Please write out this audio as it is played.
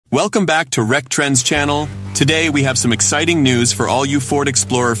Welcome back to Rec Trends channel. Today we have some exciting news for all you Ford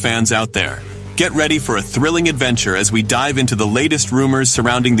Explorer fans out there. Get ready for a thrilling adventure as we dive into the latest rumors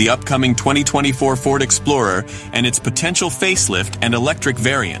surrounding the upcoming 2024 Ford Explorer and its potential facelift and electric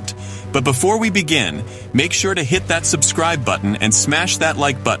variant. But before we begin, make sure to hit that subscribe button and smash that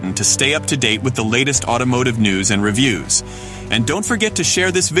like button to stay up to date with the latest automotive news and reviews. And don't forget to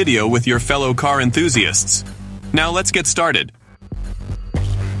share this video with your fellow car enthusiasts. Now let's get started.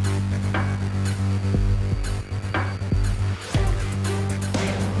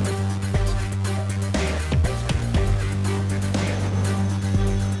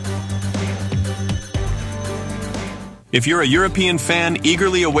 If you're a European fan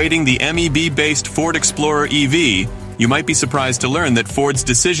eagerly awaiting the MEB-based Ford Explorer EV, you might be surprised to learn that Ford's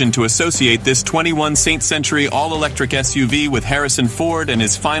decision to associate this 21st century all-electric SUV with Harrison Ford and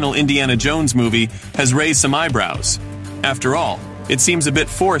his final Indiana Jones movie has raised some eyebrows. After all, it seems a bit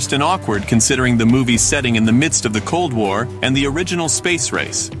forced and awkward considering the movie's setting in the midst of the Cold War and the original space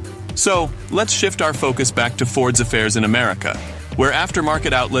race. So, let's shift our focus back to Ford's affairs in America, where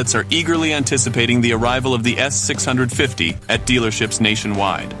aftermarket outlets are eagerly anticipating the arrival of the S650 at dealerships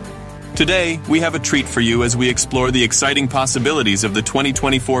nationwide. Today, we have a treat for you as we explore the exciting possibilities of the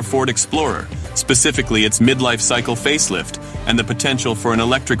 2024 Ford Explorer, specifically its midlife cycle facelift and the potential for an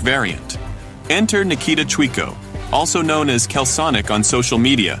electric variant. Enter Nikita Chuiko, also known as Kelsonic on social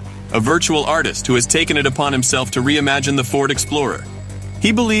media, a virtual artist who has taken it upon himself to reimagine the Ford Explorer.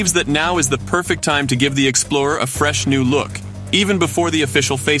 He believes that now is the perfect time to give the Explorer a fresh new look, even before the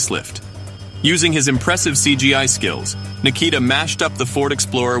official facelift. Using his impressive CGI skills, Nikita mashed up the Ford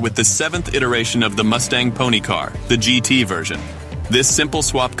Explorer with the 7th iteration of the Mustang pony car, the GT version. This simple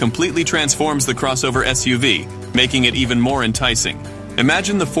swap completely transforms the crossover SUV, making it even more enticing.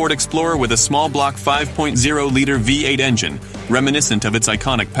 Imagine the Ford Explorer with a small block 5.0-liter V8 engine, reminiscent of its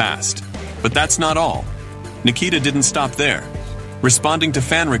iconic past. But that's not all. Nikita didn't stop there. Responding to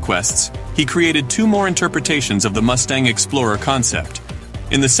fan requests, he created 2 more interpretations of the Mustang Explorer concept.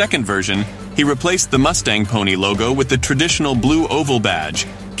 In the second version, he replaced the Mustang pony logo with the traditional blue oval badge,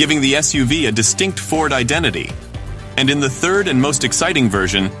 giving the SUV a distinct Ford identity. And in the third and most exciting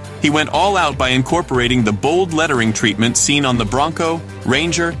version, he went all out by incorporating the bold lettering treatment seen on the Bronco,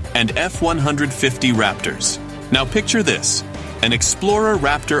 Ranger, and F-150 Raptors. Now picture this: an Explorer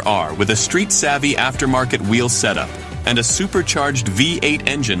Raptor R with a street-savvy aftermarket wheel setup and a supercharged V8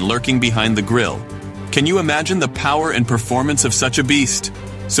 engine lurking behind the grille. Can you imagine the power and performance of such a beast?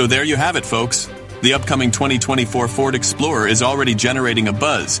 So there you have it, folks. The upcoming 2024 Ford Explorer is already generating a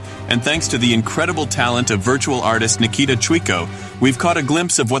buzz, and thanks to the incredible talent of virtual artist Nikita Chuiko, we've caught a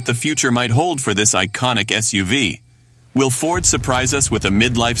glimpse of what the future might hold for this iconic SUV. Will Ford surprise us with a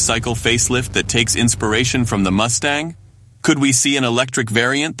midlife cycle facelift that takes inspiration from the Mustang? Could we see an electric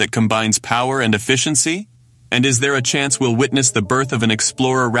variant that combines power and efficiency? And is there a chance we'll witness the birth of an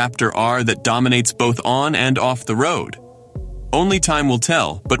Explorer Raptor R that dominates both on and off the road? Only time will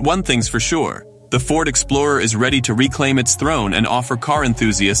tell, but one thing's for sure: the Ford Explorer is ready to reclaim its throne and offer car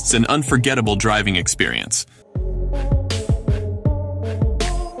enthusiasts an unforgettable driving experience.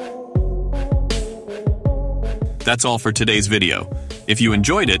 That's all for today's video. If you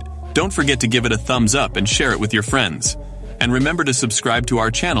enjoyed it, don't forget to give it a thumbs up and share it with your friends. And remember to subscribe to our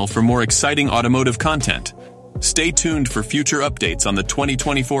channel for more exciting automotive content. Stay tuned for future updates on the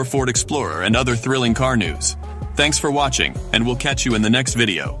 2024 Ford Explorer and other thrilling car news. Thanks for watching, and we'll catch you in the next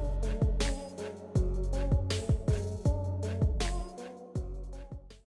video.